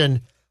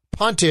position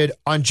punted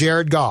on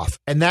Jared Goff.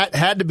 And that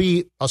had to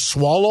be a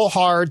swallow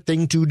hard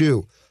thing to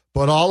do.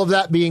 But all of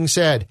that being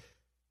said,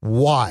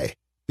 why?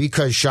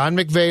 Because Sean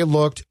McVay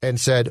looked and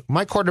said,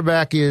 my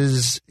quarterback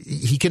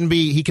he can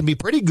be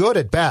pretty good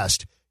at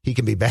best. He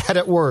can be bad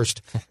at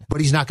worst,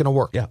 but he's not going to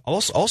work. Yeah.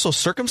 Also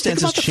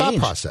circumstances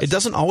change. It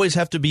doesn't always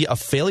have to be a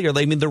failure.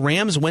 I mean, the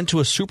Rams went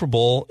to a Super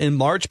Bowl in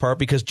large part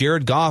because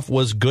Jared Goff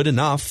was good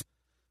enough,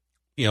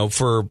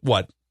 for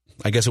what?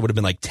 I guess it would have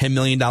been like $10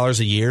 million a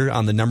year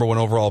on the number 1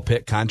 overall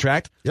pick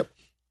contract. Yep.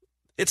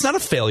 It's not a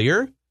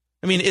failure.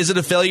 I mean, is it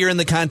a failure in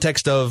the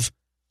context of,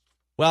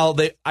 well,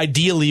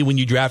 ideally, when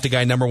you draft a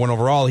guy number 1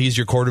 overall, he's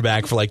your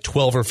quarterback for like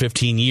 12 or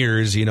 15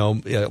 years,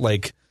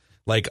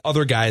 like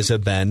other guys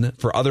have been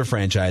for other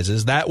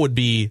franchises. That would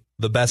be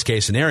the best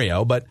case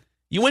scenario. But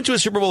you went to a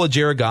Super Bowl with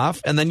Jared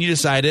Goff, and then you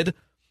decided,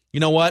 you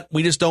know what,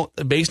 we just don't,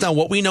 based on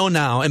what we know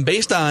now, and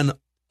based on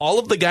all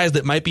of the guys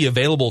that might be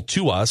available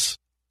to us,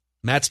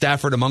 Matt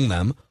Stafford among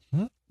them,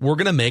 we're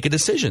going to make a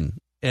decision.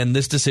 And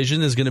this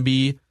decision is going to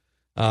be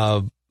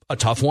a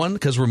tough one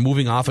because we're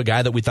moving off a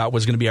guy that we thought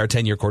was going to be our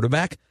 10-year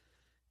quarterback.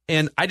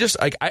 And I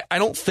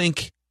don't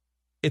think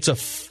it's a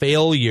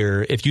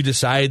failure if you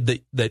decide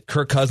that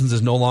Kirk Cousins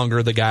is no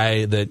longer the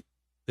guy that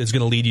is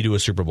going to lead you to a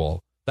Super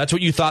Bowl. That's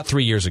what you thought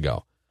 3 years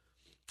ago.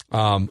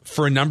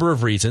 For a number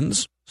of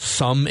reasons,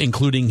 some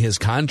including his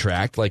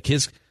contract. Like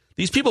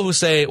these people who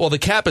say, well, the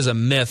cap is a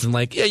myth, and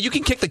like, yeah, you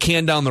can kick the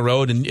can down the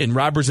road, and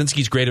Rob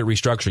Brzezinski's great at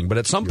restructuring. But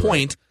at some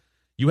point,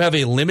 you have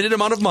a limited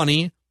amount of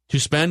money to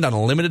spend on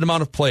a limited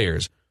amount of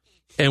players.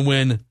 And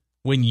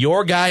when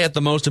your guy at the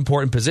most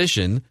important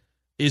position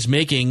is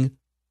making,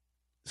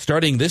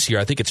 starting this year,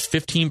 I think it's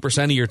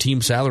 15% of your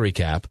team salary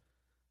cap,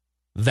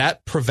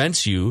 that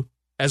prevents you,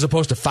 as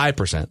opposed to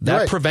 5%,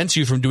 that prevents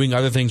you from doing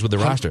other things with the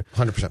roster.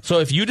 100%. So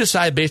if you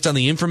decide based on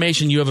the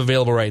information you have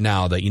available right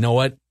now that, you know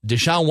what,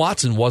 Deshaun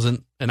Watson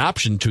wasn't an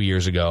option 2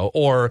 years ago,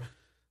 or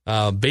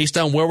based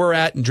on where we're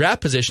at in draft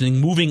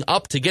positioning, moving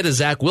up to get a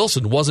Zach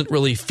Wilson wasn't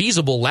really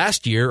feasible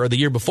last year or the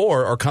year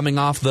before, or coming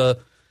off the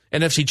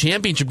NFC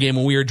Championship game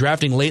when we were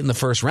drafting late in the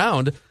first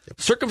round,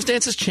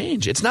 circumstances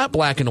change. It's not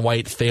black and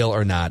white, fail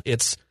or not.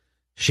 It's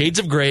shades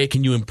of gray.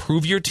 Can you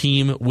improve your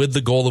team with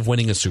the goal of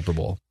winning a Super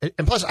Bowl?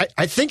 And plus,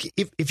 I think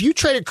if you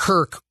traded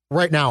Kirk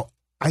right now,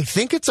 I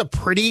think it's a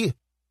pretty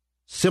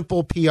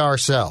simple PR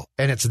sell,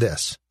 and it's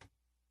this.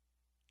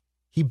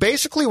 He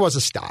basically was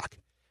a stock,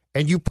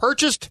 and you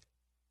purchased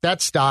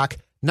that stock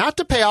not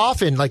to pay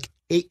off in like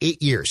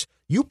eight years.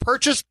 You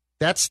purchased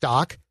that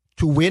stock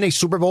to win a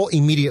Super Bowl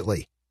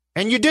immediately.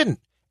 And you didn't.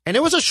 And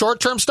it was a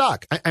short-term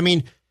stock. I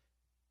mean,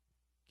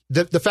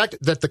 the fact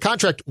that the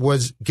contract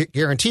was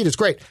guaranteed is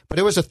great, but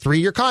it was a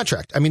 3-year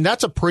contract. I mean,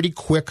 that's a pretty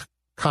quick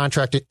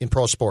contract in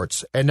pro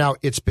sports. And now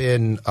it's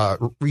been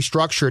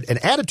restructured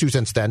and added to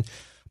since then.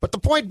 But the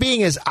point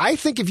being is, I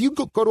think if you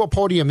go to a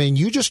podium and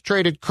you just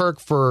traded Kirk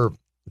for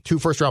 2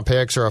 first-round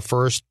picks or a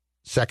first,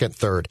 second,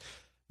 third,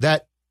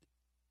 that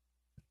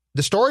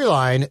the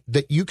storyline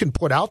that you can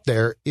put out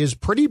there is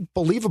pretty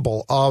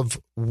believable of,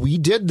 we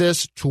did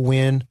this to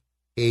win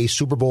a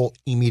Super Bowl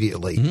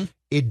immediately. Mm-hmm.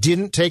 It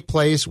didn't take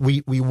place.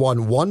 We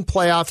won 1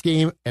 playoff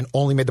game and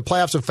only made the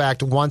playoffs, in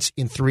fact, once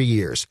in 3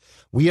 years.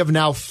 We have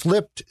now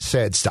flipped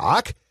said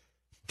stock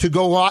to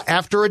go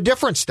after a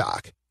different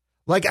stock.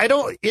 Like,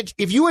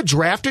 if you had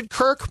drafted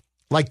Kirk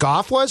like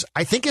Goff was,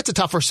 I think it's a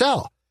tougher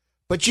sell.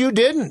 But you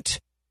didn't.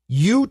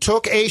 You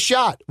took a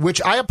shot,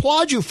 which I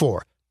applaud you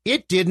for.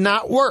 It did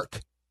not work.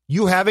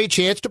 You have a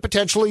chance to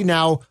potentially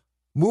now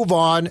move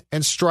on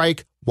and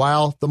strike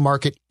while the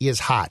market is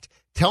hot.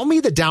 Tell me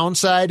the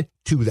downside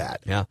to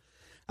that. Yeah.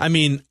 I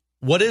mean,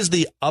 what is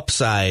the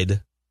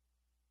upside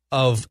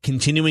of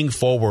continuing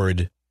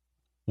forward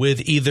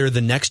with either the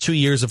next 2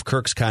 years of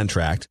Kirk's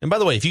contract? And by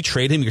the way, if you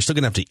trade him, you're still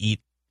going to have to eat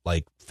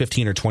like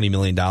 $15 or $20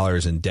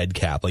 million in dead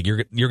cap. Like,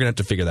 you're going to have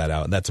to figure that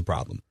out, and that's a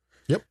problem.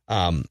 Yep.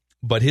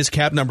 But his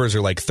cap numbers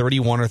are like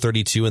 31 or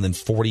 32 and then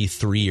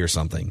 43 or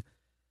something.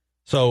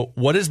 So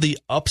what is the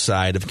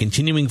upside of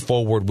continuing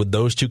forward with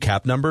those 2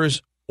 cap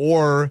numbers,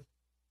 or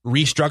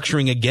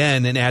restructuring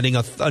again and adding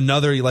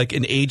another, like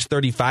an age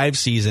 35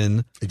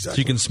 season, so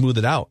you can smooth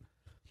it out?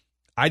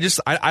 I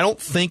don't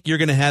think you're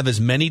going to have as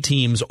many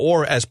teams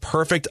or as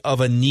perfect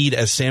of a need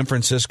as San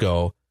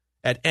Francisco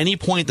at any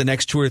point the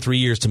next 2 or 3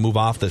 years to move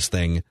off this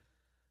thing.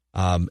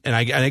 And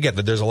I get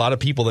that there's a lot of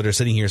people that are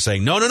sitting here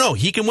saying, no,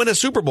 he can win a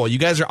Super Bowl. You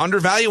guys are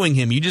undervaluing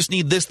him. You just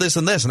need this, this,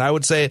 and this. And I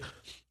would say,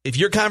 if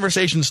your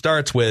conversation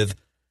starts with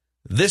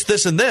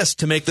this, and this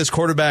to make this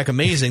quarterback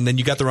amazing, then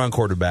you got the wrong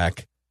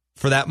quarterback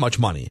for that much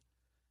money.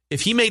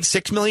 if he made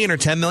 $6 million or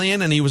 $10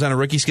 million and he was on a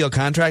rookie scale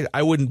contract,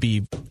 I would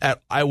be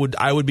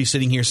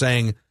sitting here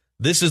saying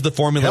this is the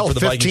formula for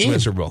the 15. Vikings to win the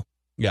Super Bowl.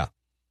 Yeah.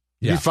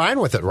 You'd be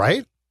fine with it,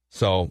 right?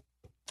 So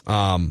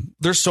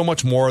there's so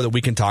much more that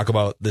we can talk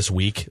about this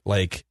week.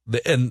 Like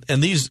and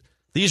these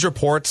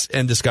reports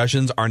and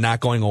discussions are not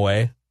going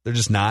away. They're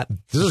just not.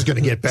 This is going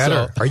to get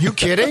better. Are you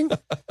kidding?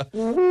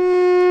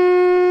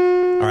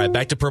 All right,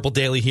 back to Purple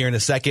Daily here in a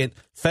second.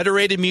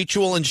 Federated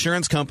Mutual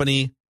Insurance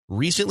Company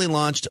recently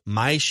launched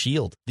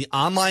MyShield, the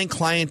online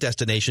client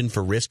destination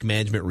for risk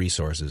management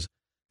resources.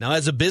 Now,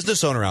 as a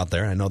business owner out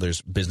there, I know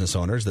there's business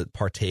owners that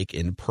partake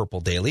in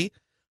Purple Daily.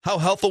 How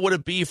helpful would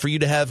it be for you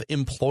to have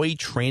employee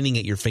training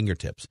at your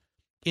fingertips?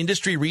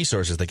 Industry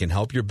resources that can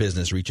help your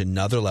business reach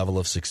another level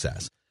of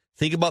success.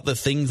 Think about the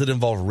things that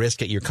involve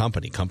risk at your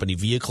company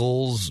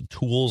vehicles,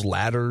 tools,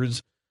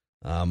 ladders.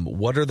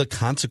 What are the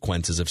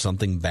consequences if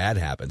something bad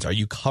happens? Are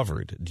you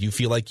covered? Do you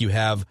feel like you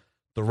have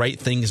the right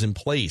things in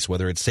place,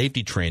 whether it's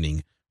safety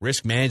training,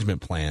 risk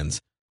management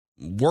plans,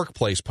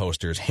 workplace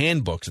posters,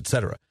 handbooks,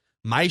 etc.?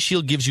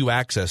 MyShield gives you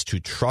access to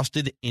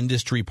trusted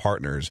industry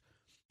partners.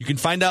 You can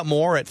find out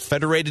more at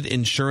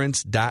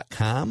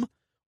federatedinsurance.com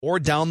or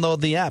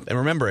download the app. And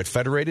remember, at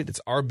Federated, it's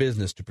our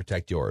business to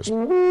protect yours.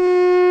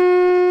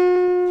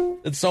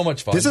 It's so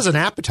much fun. This is an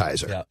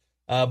appetizer. Yeah.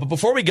 But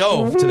before we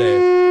go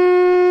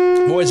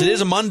today, boys, it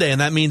is a Monday,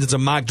 and that means it's a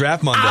mock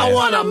draft Monday. I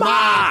want a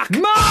mock!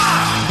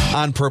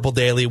 On Purple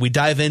Daily, we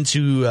dive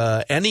into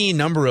any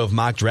number of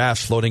mock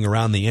drafts floating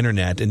around the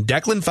internet. And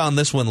Declan found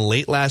this one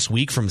late last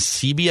week from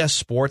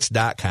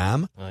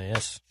CBSSports.com. Oh,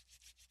 yes.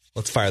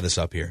 Let's fire this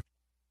up here.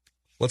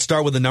 Let's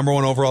start with the number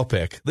 1 overall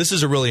pick. This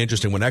is a really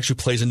interesting one. It actually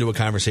plays into a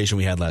conversation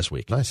we had last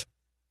week. Nice.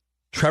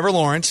 Trevor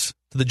Lawrence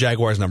to the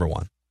Jaguars, number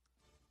 1.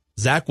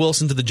 Zach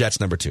Wilson to the Jets,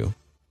 number 2.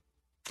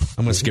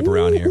 I'm going to skip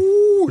around here.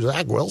 Ooh,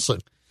 Zach Wilson.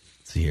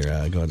 Let's see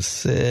here. Go to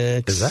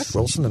 6. Is Zach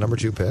Wilson the number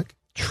 2 pick?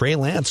 Trey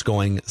Lance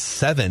going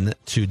 7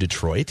 to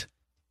Detroit.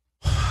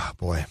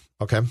 Boy.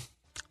 Okay.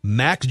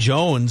 Mac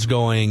Jones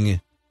going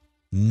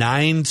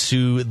 9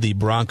 to the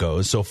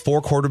Broncos. So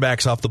 4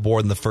 quarterbacks off the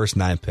board in the first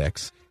 9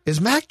 picks. Is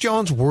Mac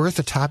Jones worth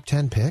a top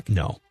 10 pick?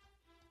 No.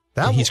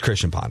 He's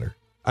Christian Ponder.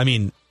 I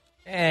mean,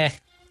 I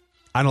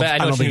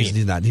don't think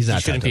he's not. He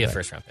shouldn't be a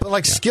first round pick.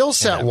 But skill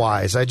set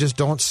wise, I just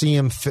don't see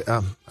him. He's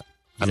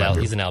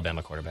an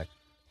Alabama quarterback.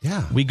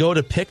 Yeah. We go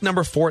to pick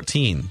number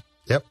 14.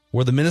 Yep.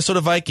 Where the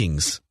Minnesota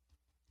Vikings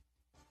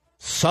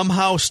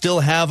somehow still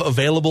have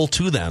available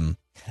to them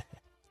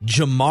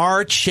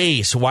Jamar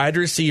Chase, wide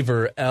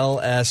receiver,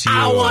 LSU.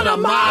 I want a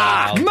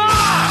mock!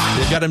 Mock!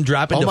 They've got him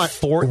dropping to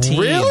 14.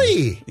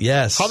 Really?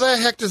 Yes. How the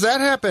heck does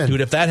that happen?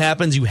 Dude, if that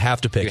happens, you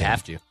have to pick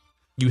him.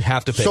 You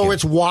have to pick him. So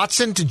it's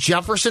Watson to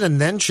Jefferson and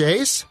then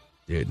Chase?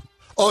 Dude.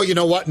 Oh, you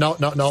know what? No.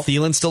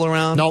 Thielen's still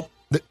around? Nope.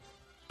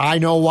 I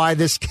know why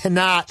this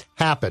cannot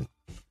happen.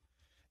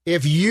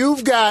 If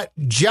you've got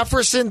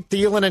Jefferson,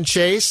 Thielen, and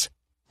Chase,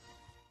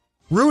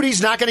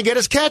 Rudy's not going to get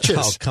his catches.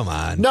 Oh, come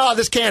on. No,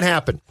 this can't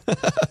happen.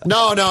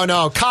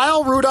 No.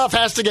 Kyle Rudolph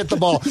has to get the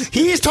ball.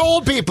 He's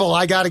told people,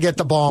 I got to get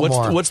the ball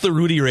more. What's the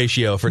Rudy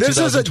ratio for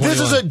 2021?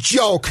 This is a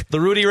joke. The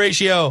Rudy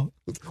ratio.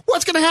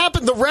 What's going to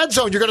happen? The red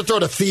zone. You're going to throw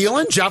to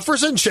Thielen,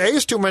 Jefferson,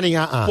 Chase, too many.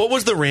 What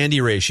was the Randy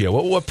ratio?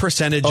 What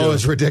percentage? Oh, it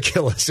was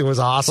ridiculous. It was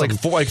awesome.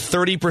 Like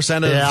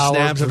 30% of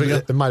snaps.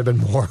 It might have been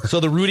more. So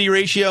the Rudy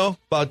ratio,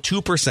 about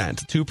 2%.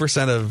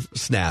 2% of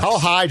snaps. How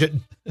high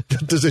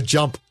does it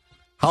jump?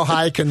 How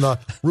high can the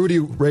Rudy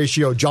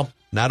ratio jump?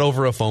 Not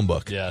over a phone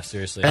book. Yeah,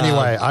 seriously.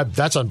 Anyway,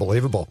 that's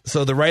unbelievable.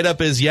 So the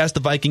write-up is, yes, the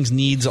Vikings'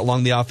 needs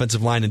along the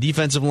offensive line and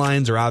defensive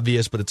lines are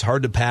obvious, but it's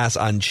hard to pass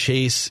on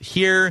Chase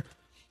here,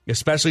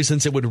 especially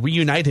since it would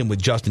reunite him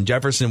with Justin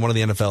Jefferson, one of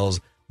the NFL's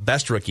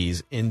best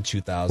rookies in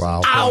 2000.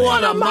 Wow. I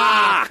want a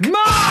mock!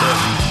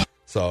 Mock!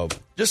 So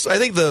I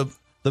think the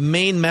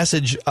main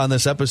message on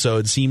this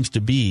episode seems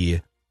to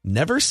be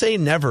never say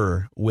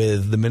never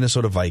with the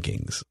Minnesota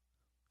Vikings.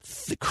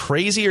 The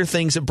crazier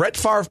things. Brett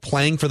Favre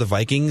playing for the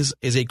Vikings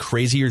is a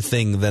crazier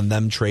thing than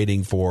them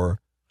trading for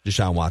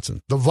Deshaun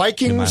Watson. The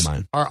Vikings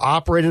are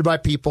operated by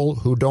people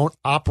who don't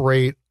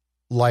operate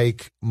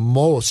like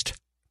most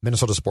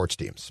Minnesota sports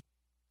teams.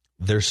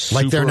 They're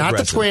super they're not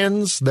aggressive. the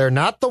Twins. They're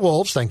not the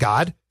Wolves, thank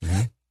God.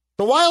 Mm-hmm.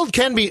 The Wild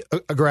can be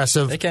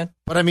aggressive. They can.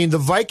 But, I mean, the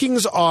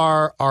Vikings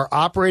are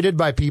operated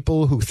by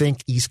people who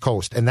think East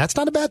Coast, and that's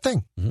not a bad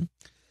thing. Mm-hmm.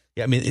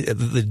 Yeah, I mean,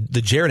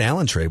 the Jared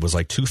Allen trade was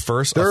like 2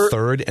 firsts, a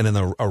third, and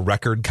then a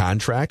record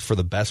contract for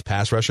the best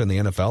pass rusher in the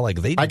NFL. Like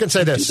I can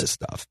say this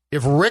stuff.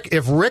 If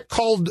Rick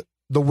called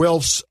the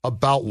Wilfs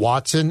about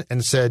Watson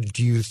and said,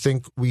 "Do you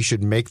think we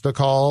should make the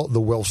call?" the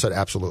Wilfs said,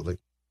 "Absolutely,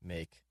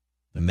 make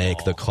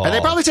the call." And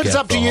they probably said it's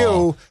up to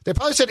you. They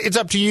probably said it's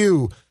up to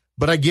you.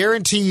 But I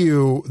guarantee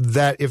you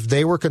that if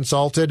they were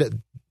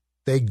consulted,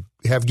 they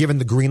have given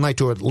the green light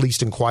to at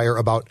least inquire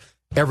about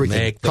everything.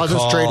 Make the Cousins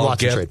call, trade,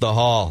 Watson get trade. the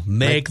haul.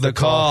 Make the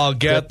call,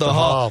 get the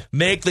haul.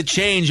 Make the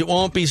change. It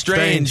won't be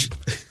strange.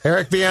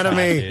 Eric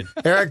Bieniemy.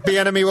 Eric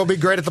Bieniemy will be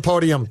great at the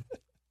podium.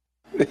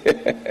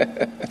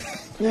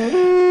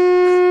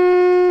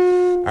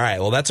 All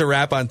right. Well, that's a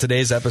wrap on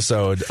today's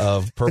episode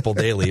of Purple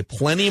Daily.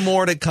 Plenty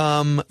more to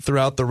come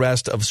throughout the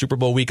rest of Super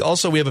Bowl week.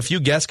 Also, we have a few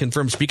guests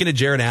confirmed. Speaking of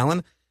Jared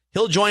Allen,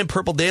 he'll join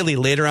Purple Daily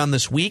later on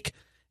this week.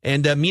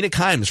 And Mina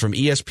Kimes from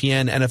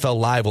ESPN NFL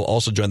Live will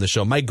also join the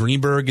show. Mike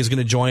Greenberg is going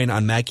to join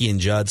on Mackie and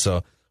Judd.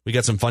 So we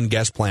got some fun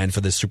guests planned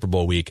for this Super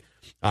Bowl week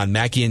on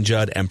Mackie and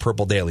Judd and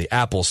Purple Daily.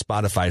 Apple,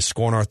 Spotify,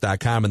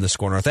 ScoreNorth.com, and the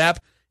Score North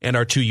app. And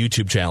our 2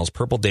 YouTube channels,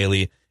 Purple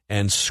Daily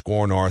and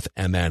Score North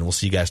MN. We'll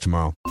see you guys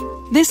tomorrow.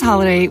 This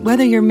holiday,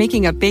 whether you're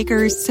making a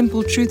Baker's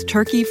Simple Truth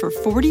turkey for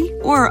 40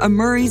 or a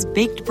Murray's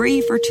Baked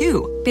Brie for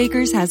 2,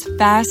 Baker's has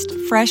fast,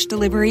 fresh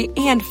delivery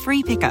and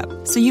free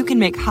pickup, so you can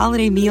make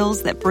holiday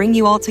meals that bring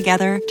you all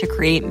together to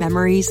create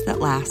memories that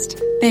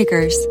last.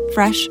 Baker's,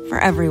 fresh for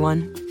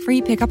everyone.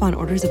 Free pickup on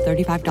orders of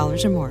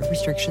 $35 or more.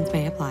 Restrictions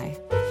may apply.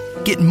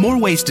 Get more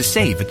ways to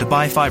save at the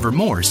Buy 5 or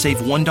More Save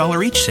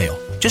 $1 each sale.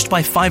 Just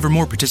buy 5 or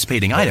more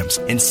participating items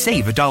and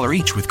save $1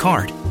 each with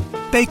card.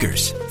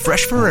 Baker's,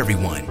 fresh for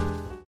everyone.